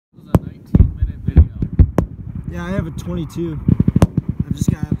Yeah, I have a 22. I've just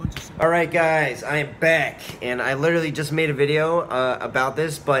got a bunch of... Alright guys, I am back, and I literally just made a video about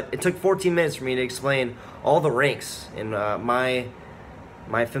this, but it took 14 minutes for me to explain all the ranks and my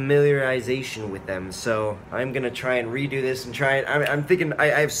familiarization with them. So I'm gonna try and redo this and try it. I'm thinking I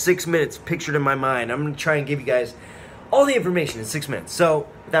have 6 minutes pictured in my mind. I'm gonna try and give you guys all the information in 6 minutes. So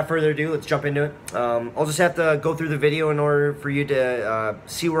without further ado, let's jump into it. I'll just have to go through the video in order for you to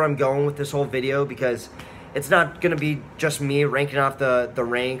see where I'm going with this whole video, because it's not gonna be just me ranking off the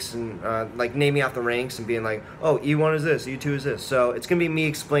ranks and like naming off the ranks and being like, oh, E1 is this, E2 is this. So it's gonna be me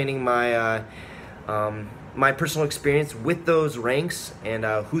explaining my my personal experience with those ranks and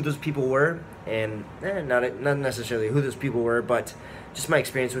who those people were, and not necessarily who those people were, but just my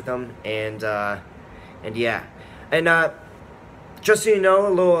experience with them, and yeah, and just so you know,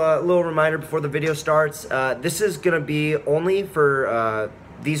 a little reminder before the video starts. This is gonna be only for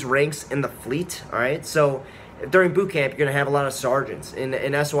these ranks in the fleet. All right, so during boot camp, you're gonna have a lot of sergeants.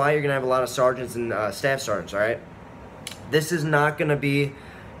 In SOI, you're gonna have a lot of sergeants and staff sergeants. All right, this is not gonna be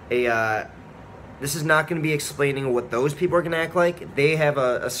a this is not going to be explaining what those people are going to act like. They have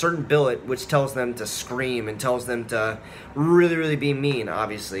a certain billet which tells them to scream and tells them to really be mean,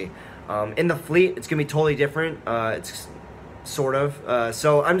 obviously. In the fleet, it's going to be totally different. It's sort of.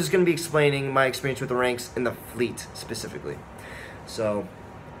 So I'm just going to be explaining my experience with the ranks in the fleet specifically. So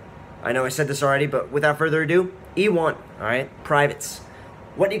I know I said this already, but without further ado, E1, all right, privates.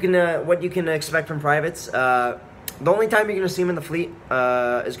 What you can expect from privates. The only time you're going to see them in the fleet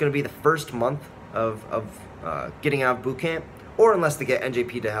is going to be the first month of getting out of boot camp, or unless they get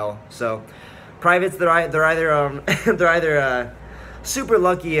NJP to hell. So privates, they're either they're either super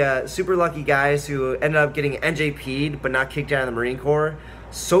lucky guys who ended up getting NJP'd but not kicked out of the Marine Corps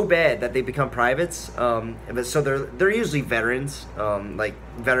so bad that they become privates. So they're usually veterans, like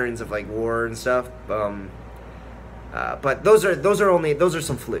veterans of like war and stuff. But those are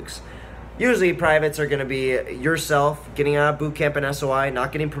some flukes. Usually privates are going to be yourself getting out of boot camp in SOI,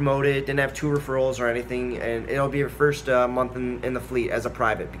 not getting promoted, didn't have 2 referrals or anything, and it'll be your first month in the fleet as a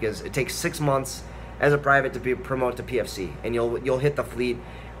private, because it takes 6 months as a private to be promoted to PFC, and you'll hit the fleet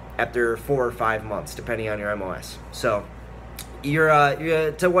after 4 or 5 months depending on your MOS. So you're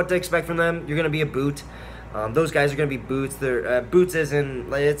to what to expect from them. You're going to be a boot. Those guys are going to be boots. They're boots as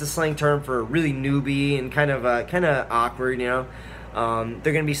in, like, it's a slang term for really newbie and kind of awkward, you know.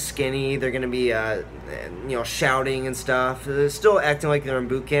 They're gonna be skinny. They're gonna be, you know, shouting and stuff. They're still acting like they're in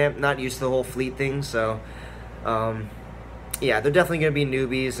boot camp, not used to the whole fleet thing. So, yeah, they're definitely gonna be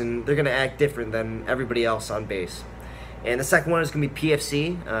newbies, and they're gonna act different than everybody else on base. And the second one is gonna be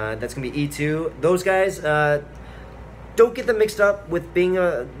PFC. That's gonna be E2. Those guys, don't get them mixed up with being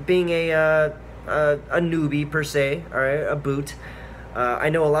a newbie per se. All right, a boot. I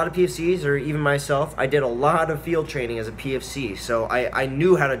know a lot of PFCs, or even myself, I did a lot of field training as a PFC, so I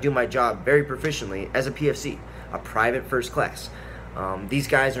knew how to do my job very proficiently as a PFC, a private first class. These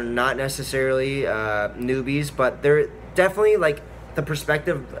guys are not necessarily newbies, but they're definitely, like, the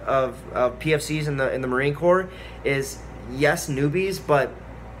perspective of PFCs in the Marine Corps is, yes, newbies, but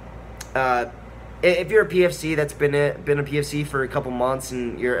if you're a PFC that's been a PFC for a couple months,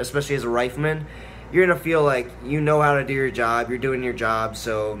 and you're, especially as a rifleman, you're gonna feel like you know how to do your job, you're doing your job,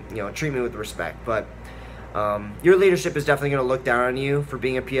 so, you know, treat me with respect. But your leadership is definitely gonna look down on you for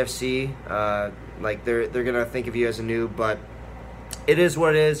being a PFC. Like, they're gonna think of you as a noob, but it is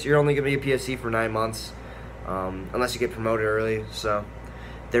what it is. You're only gonna be a PFC for 9 months, unless you get promoted early. So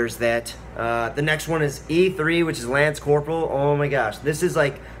there's that. The next one is E3, which is Lance Corporal. Oh my gosh, this is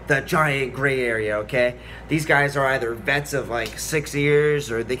like the giant gray area, okay? These guys are either vets of like 6 years,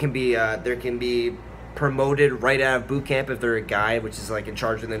 or they can be promoted right out of boot camp if they're a guy, which is like in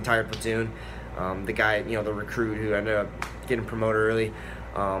charge of the entire platoon. The guy, you know, the recruit who ended up getting promoted early.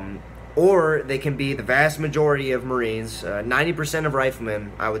 Or they can be the vast majority of Marines. 90% of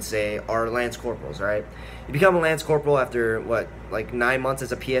riflemen, I would say, are Lance Corporals, all right? You become a Lance Corporal after, what, like 9 months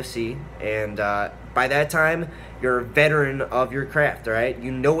as a PFC, and by that time, you're a veteran of your craft, all right?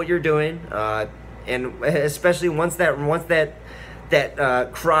 You know what you're doing, and especially once that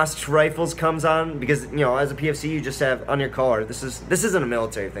crossed rifles comes on, because, you know, as a PFC, you just have on your collar. This isn't a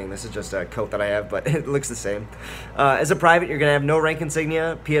military thing. This is just a coat that I have, but it looks the same. As a private, you're gonna have no rank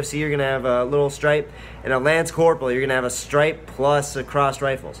insignia. PFC, you're gonna have a little stripe, and a Lance Corporal, you're gonna have a stripe plus a crossed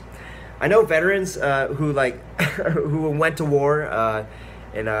rifles. I know veterans who who went to war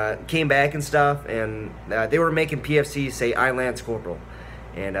and came back and stuff, and they were making PFCs say "I Lance Corporal."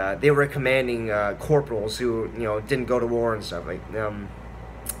 And they were commanding corporals who, you know, didn't go to war and stuff. Like,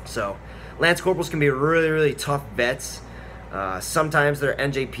 so Lance Corporals can be really tough vets. Sometimes they're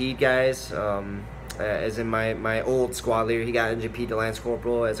NJP guys. as in my old squad leader. He got NJP to Lance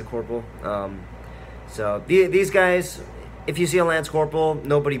Corporal as a corporal. So these guys, if you see a Lance Corporal,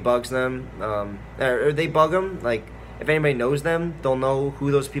 nobody bugs them. Or they bug them. Like, if anybody knows them, they'll know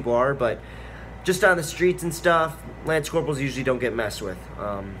who those people are. But just on the streets and stuff, Lance Corporals usually don't get messed with.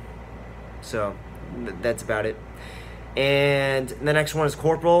 So that's about it. And the next one is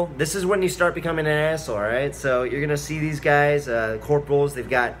Corporal. This is when you start becoming an asshole, right? So you're gonna see these guys, Corporals. They've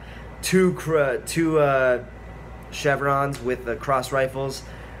got two chevrons with the cross rifles.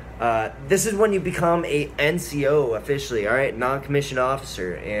 This is when you become a NCO officially, all right, non-commissioned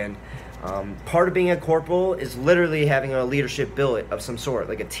officer. And part of being a corporal is literally having a leadership billet of some sort,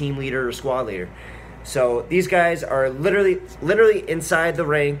 like a team leader or squad leader. So these guys are literally inside the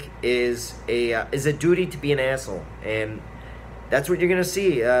rank is a duty to be an asshole, and that's what you're gonna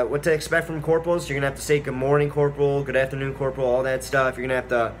see. What to expect from corporals? You're gonna have to say good morning, corporal, good afternoon, corporal, all that stuff. You're gonna have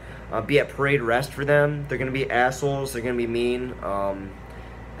to be at parade rest for them. They're gonna be assholes. They're gonna be mean.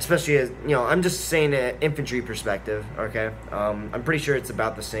 Especially as, you know, I'm just saying an infantry perspective, okay? I'm pretty sure it's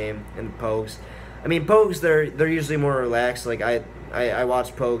about the same in Pogues. I mean, Pogues, they're usually more relaxed. Like, I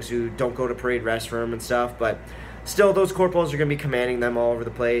watch Pogues who don't go to parade rest for them and stuff, but still, those corporals are going to be commanding them all over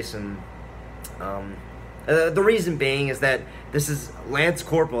the place. And the reason being is that this is Lance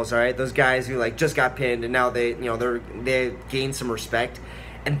Corporals, all right? Those guys who, like, just got pinned, and now they gain some respect.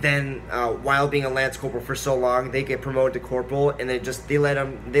 And then while being a Lance Corporal for so long, they get promoted to Corporal, and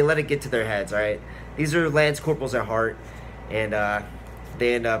they let it get to their heads. All right, these are Lance Corporals at heart, and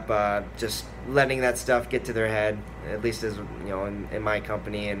they end up just letting that stuff get to their head. At least as you know, in my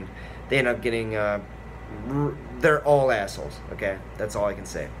company, and they end up getting they're all assholes. Okay, that's all I can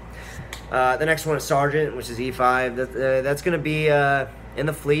say. The next one is Sergeant, which is E5. That's gonna be in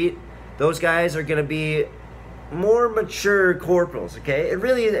the fleet. Those guys are gonna be more mature corporals, okay? It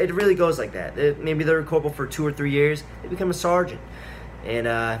really goes like that. Maybe they're a corporal for 2 or 3 years, they become a sergeant. And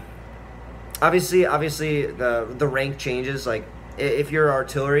obviously the rank changes. Like, if you're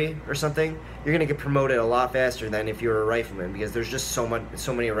artillery or something, you're gonna get promoted a lot faster than if you're a rifleman, because there's just so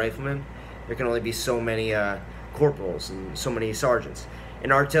many riflemen. There can only be so many corporals and so many sergeants.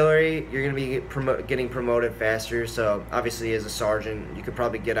 In artillery, you're gonna be getting promoted faster. So obviously, as a sergeant, you could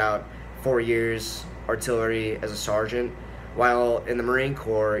probably get out 4 years artillery as a sergeant, while in the Marine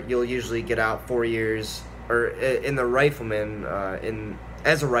Corps you'll usually get out 4 years, or in the rifleman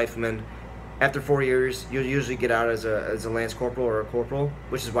as a rifleman, after 4 years you'll usually get out as a Lance Corporal or a Corporal,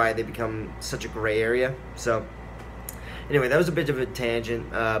 which is why they become such a gray area. So anyway, that was a bit of a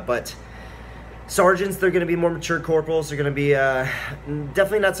tangent, but sergeants, they're going to be more mature corporals. They're going to be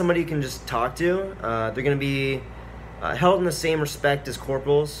definitely not somebody you can just talk to. They're going to be held in the same respect as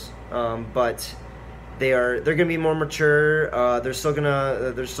corporals, but they're gonna be more mature. They're still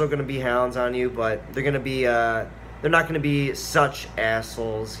gonna be hounds on you, but they're not gonna be such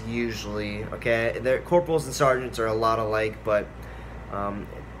assholes usually. Okay, their corporals and sergeants are a lot alike, but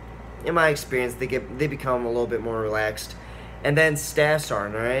in my experience, they become a little bit more relaxed. And then staff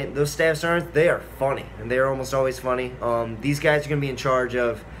sergeant, all right? Those staff sergeants, they are funny, and they are almost always funny. These guys are gonna be in charge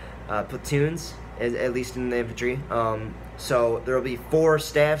of platoons, at least in the infantry. So there will be 4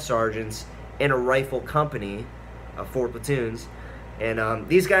 staff sergeants in a rifle company, 4 platoons, and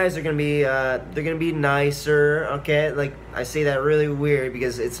these guys are gonna be they're gonna be nicer. Okay, like, I say that really weird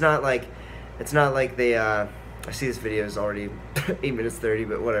because it's not like they I see this video is already 8 minutes 30,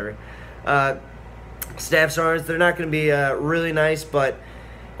 but whatever. Staff sergeants, they're not gonna be really nice, but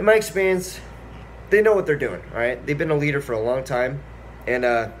in my experience, they know what they're doing. All right, they've been a leader for a long time, and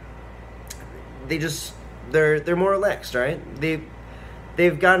they're more relaxed. Right,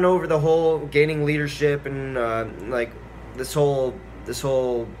 they've gotten over the whole gaining leadership and like this whole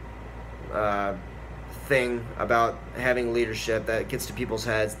thing about having leadership that gets to people's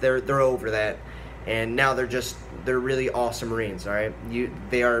heads. They're over that, and now they're really awesome Marines. All right,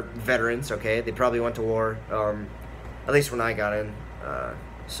 they are veterans. Okay, they probably went to war, at least when I got in.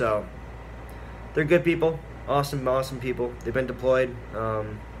 So they're good people, awesome people. They've been deployed,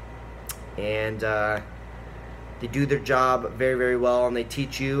 and they do their job very, very well, and they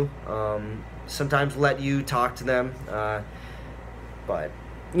teach you. Sometimes let you talk to them, but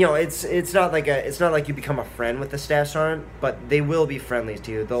you know, it's not like you become a friend with the staff sergeant, but they will be friendly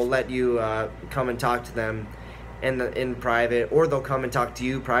to you. They'll let you come and talk to them in private, or they'll come and talk to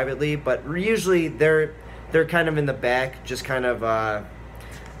you privately. But usually they're kind of in the back, just kind of.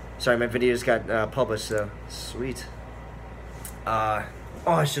 Sorry, my video just got published, so sweet. Oh,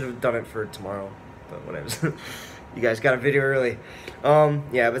 I should have done it for tomorrow, but whatever. You guys got a video early.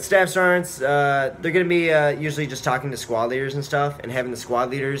 Yeah, but staff sergeants, they're gonna be usually just talking to squad leaders and stuff, and having the squad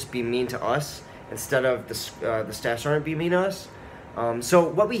leaders be mean to us instead of the staff sergeant beaming us. So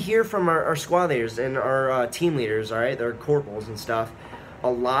what we hear from our squad leaders and our team leaders, all right, their corporals and stuff, a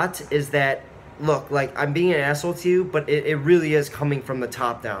lot is that, look, like, I'm being an asshole to you, but it really is coming from the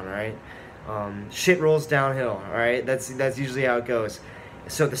top down, all right? Shit rolls downhill, all right? That's usually how it goes.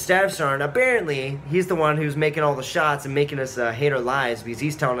 So the staff sergeant, apparently, he's the one who's making all the shots and making us hate our lives, because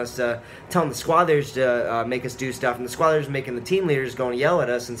he's telling the squad leaders to make us do stuff, and the squad leaders making the team leaders go and yell at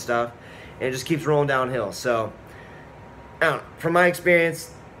us and stuff, and it just keeps rolling downhill. So, I don't know. From my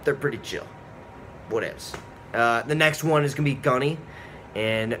experience, they're pretty chill. What ifs. The next one is going to be Gunny.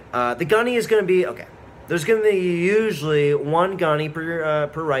 And the Gunny is going to be, okay, there's going to be usually one Gunny per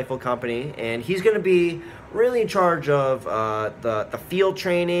rifle company. And he's going to be really in charge of the field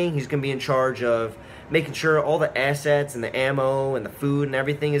training. He's going to be in charge of making sure all the assets and the ammo and the food and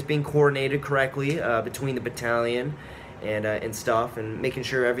everything is being coordinated correctly between the battalion and stuff. And making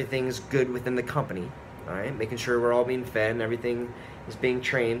sure everything's good within the company. All right, making sure we're all being fed and everything is being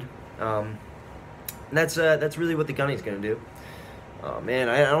trained. That's really what the Gunny's gonna do. Man,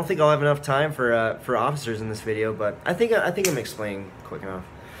 I don't think I'll have enough time for officers in this video, but I think I'm explaining quick enough.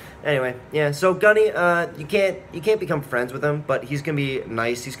 Anyway, yeah. So Gunny, you can't become friends with him, but he's gonna be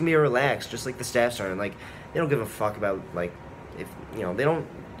nice. He's gonna be relaxed, just like the staff sergeant. Like, they don't give a fuck about, like, if you know, they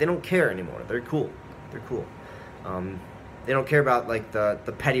don't care anymore. They're cool. They're cool. They don't care about, like,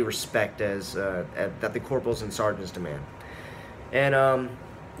 the petty respect that the corporals and sergeants demand. And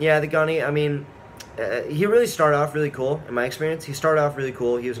yeah, the Gunny, I mean, he really started off really cool in my experience. He started off really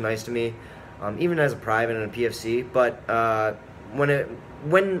cool. He was nice to me, even as a private and a PFC. But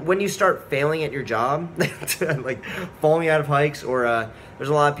when you start failing at your job, like falling out of hikes, or there's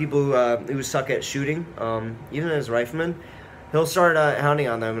a lot of people who suck at shooting, even as a rifleman. He'll start hounding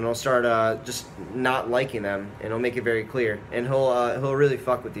on them, and he'll start just not liking them, and he'll make it very clear. And he'll really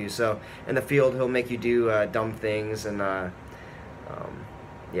fuck with you. So in the field, he'll make you do dumb things, and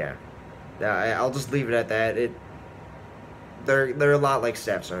yeah, I'll just leave it at that. They're a lot like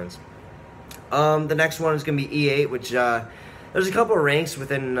staff sergeants. The next one is gonna be E8, which there's a couple of ranks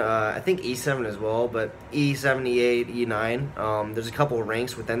within I think E7 as well, but E7, E8, E9. There's a couple of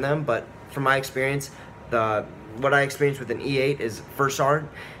ranks within them, but from my experience, what I experienced with an E8 is first sergeant,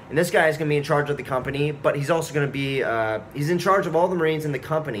 and this guy is going to be in charge of the company, but he's also going to be, he's in charge of all the Marines in the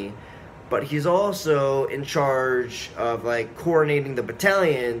company, but he's also in charge of, like, coordinating the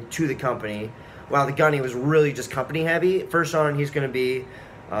battalion to the company, while the Gunny was really just company heavy. First sergeant, he's going to be,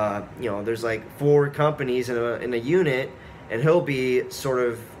 you know, there's like 4 companies in a unit, and he'll be sort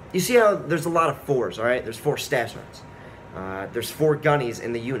of, you see how there's a lot of 4s, all right? There's 4 staff sergeants. There's 4 Gunnies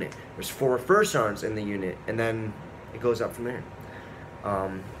in the unit. There's 4 first sergeants in the unit, and then it goes up from there.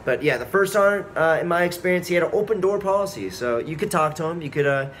 But yeah, the first sergeant, in my experience, he had an open door policy, so you could talk to him. You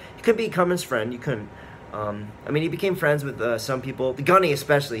could become his friend. You couldn't. I mean, he became friends with some people. The Gunny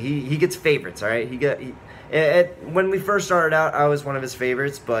especially, he gets favorites. All right, when we first started out, I was one of his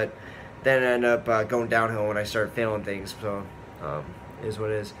favorites, but then I ended up going downhill when I started failing things. So it is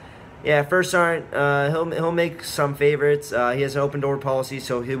what it is. Yeah, first sergeant, he'll make some favorites. He has an open door policy,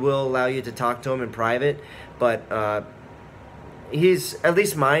 so he will allow you to talk to him in private. But he's, at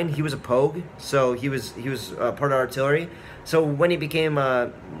least mine, he was a Pogue, so he was part of artillery. So when he became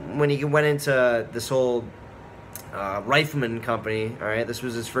when he went into this whole rifleman company, all right, this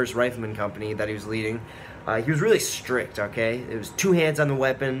was his first rifleman company that he was leading. He was really strict. Okay, it was 2 hands on the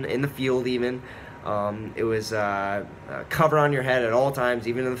weapon in the field even. It was cover on your head at all times,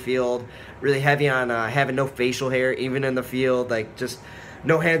 even in the field. Really heavy on having no facial hair, even in the field. Like, just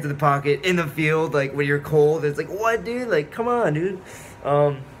no hands in the pocket in the field. Like, when you're cold, it's like, what, dude? Like, come on, dude.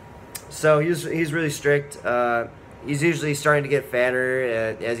 So he's really strict. He's usually starting to get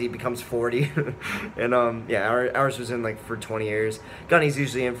fatter as he becomes 40. And yeah, ours was in, like, for 20 years. Gunny's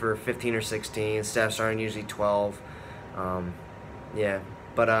usually in for 15 or 16. Staff sergeant usually 12. Yeah.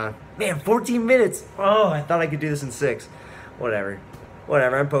 But, man, 14 minutes. Oh, I thought I could do this in 6. Whatever,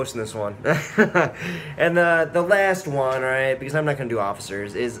 I'm posting this one. And the last one, all right, because I'm not going to do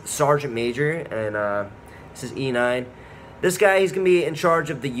officers, is Sergeant Major. And this is E9. This guy, he's going to be in charge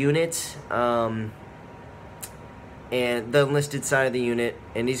of the unit, and the enlisted side of the unit.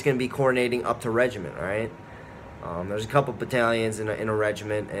 And he's going to be coordinating up to regiment, all right? There's a couple battalions in a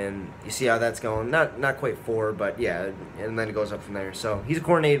regiment, and you see how that's going. Not quite 4, but yeah, and then it goes up from there. So he's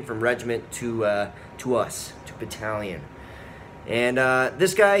coordinated from regiment to us, to battalion. And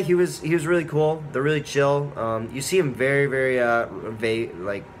this guy, he was really cool. They're really chill. You see him very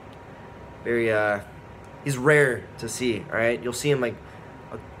he's rare to see. All right, you'll see him like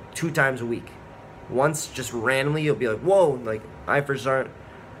 2 times a week. Once, just randomly, you'll be like, whoa, like, I first sergeant.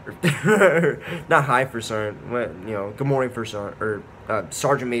 Not high first sergeant. You know, good morning first sergeant, or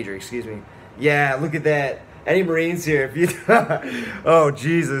sergeant major. Excuse me. Yeah, look at that. Any Marines here? If you, oh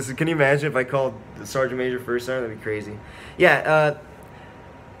Jesus, can you imagine if I called the sergeant major first sergeant? That'd be crazy. Yeah.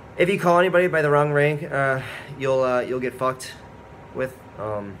 If you call anybody by the wrong rank, you'll get fucked with.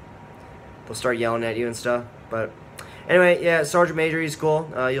 They'll start yelling at you and stuff. But anyway, yeah, sergeant major, he's cool.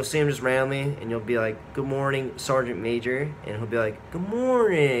 You'll see him just randomly, and you'll be like, "Good morning, sergeant major," and he'll be like, "Good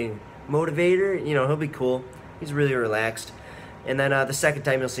morning, motivator." You know, he'll be cool. He's really relaxed. And then the second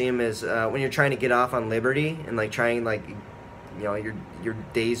time you'll see him is when you're trying to get off on liberty and like trying like, you know, your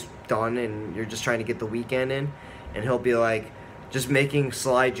day's done and you're just trying to get the weekend in, and he'll be like just making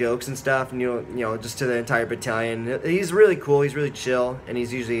sly jokes and stuff, and you know just to the entire battalion. He's really cool. He's really chill, and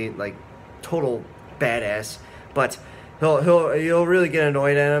he's usually like total badass. But you'll really get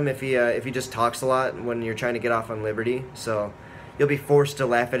annoyed at him if he just talks a lot when you're trying to get off on liberty. So you'll be forced to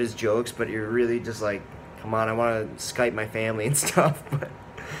laugh at his jokes, but you're really just like, come on, I want to Skype my family and stuff. But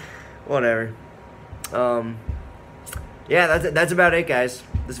whatever. Yeah, that's about it, guys.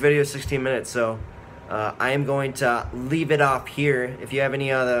 This video is 16 minutes, so I am going to leave it off here. If you have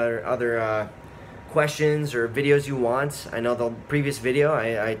any other questions or videos you want, I know the previous video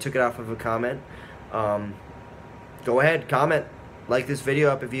I took it off of a comment. Go ahead, comment, like this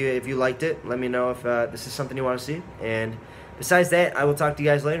video up if you liked it. Let me know if this is something you want to see. And besides that, I will talk to you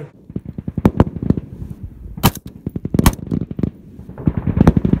guys later.